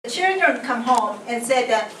children come home and said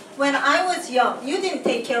that when I was young, you didn't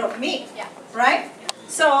take care of me, right?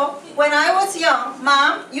 So when I was young,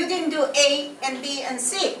 Mom, you didn't do A and B and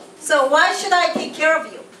C. So why should I take care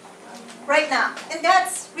of you right now? And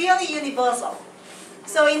that's really universal.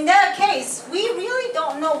 So in that case, we really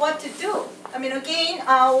don't know what to do. I mean, again,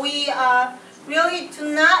 we really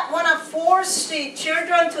do not want to force the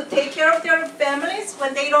children to take care of their families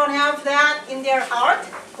when they don't have that in their heart,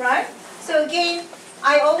 right? So again,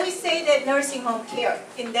 I always say that nursing home care,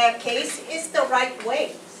 in that case, is the right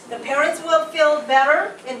way. The parents will feel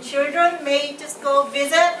better, and children may just go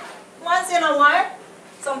visit once in a while.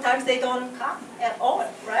 Sometimes they don't come at all,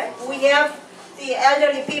 right? We have the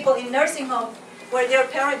elderly people in nursing home where their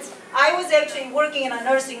parents... I was actually working in a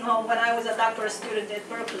nursing home when I was a doctoral student at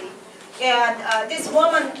Berkeley. And this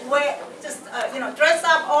woman just dressed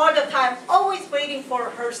up all the time, always waiting for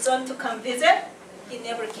her son to come visit. He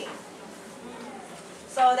never came.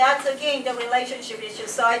 So that's, again, the relationship issue.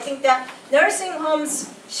 So I think that nursing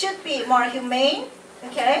homes should be more humane,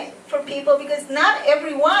 okay, for people, because not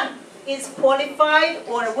everyone is qualified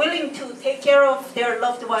or willing to take care of their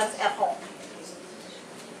loved ones at home.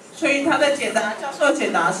 所以他的解答，教授的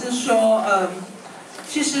解答是说，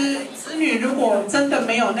其实子女如果真的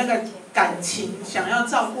没有那个感情，想要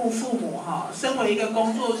照顾父母哈，身为一个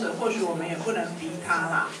工作者，或许我们也不能逼他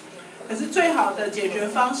啦。可是最好的解决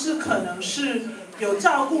方式可能是有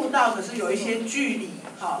照顾到，可是有一些距离，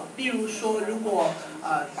好，例如说，如果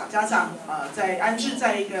家长在安置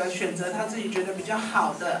在一个选择他自己觉得比较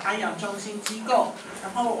好的安养中心机构，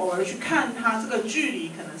然后偶尔去看他，这个距离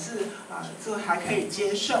可能是这还可以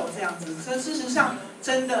接受这样子。所以事实上，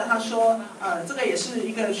真的他说这个也是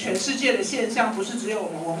一个全世界的现象，不是只有我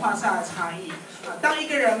们文化上的差异。当一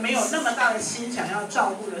个人没有那么大的心想要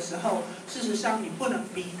照顾的时候，事实上你不能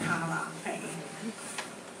逼他啦。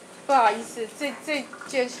不好意思，这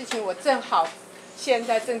件事情我正好现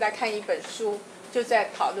在正在看一本书，就在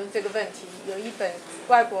讨论这个问题。有一本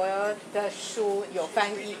外国的书有翻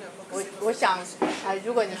译，我想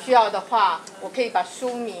如果你需要的话，我可以把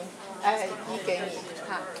书名译给你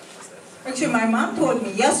看。Actually, my mom told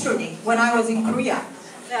me yesterday when I was in Korea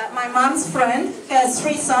that my mom's friend has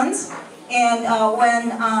 3 sons, and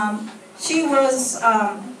when she was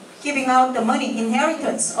giving out the money,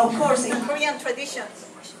 inheritance, of course, in Korean traditions,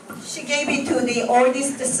 she gave it to the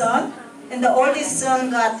oldest son, and the oldest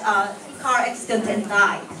son got a car accident and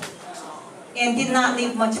died, and did not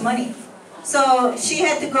leave much money. So she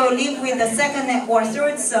had to go live with the second or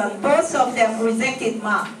third son. Both of them rejected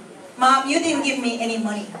Mom. Mom, you didn't give me any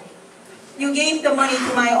money. You gave the money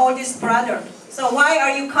to my oldest brother. So why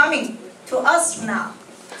are you coming to us now?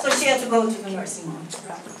 So she had to go to the nursing home.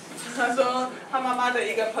 他说他妈妈的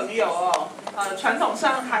一个朋友传统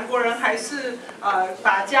上韩国人还是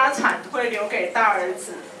把家产会留给大儿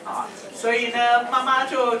子所以呢，妈妈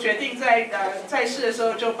就决定在世的时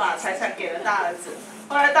候就把财产给了大儿子。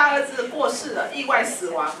后来大儿子过世了，意外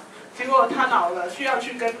死亡。结果他老了，需要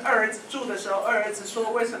去跟二儿子住的时候，二儿子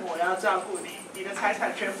说：“为什么我要照顾你？你的财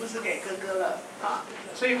产全部是给哥哥了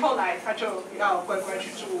所以后来他就要乖乖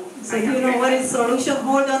去住。So you know what is solution?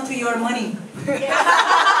 Hold on to your money.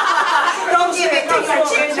 Don't give it to your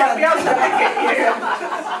children. 不要传给别人。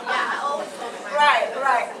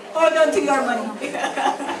Right. Hold on to your money.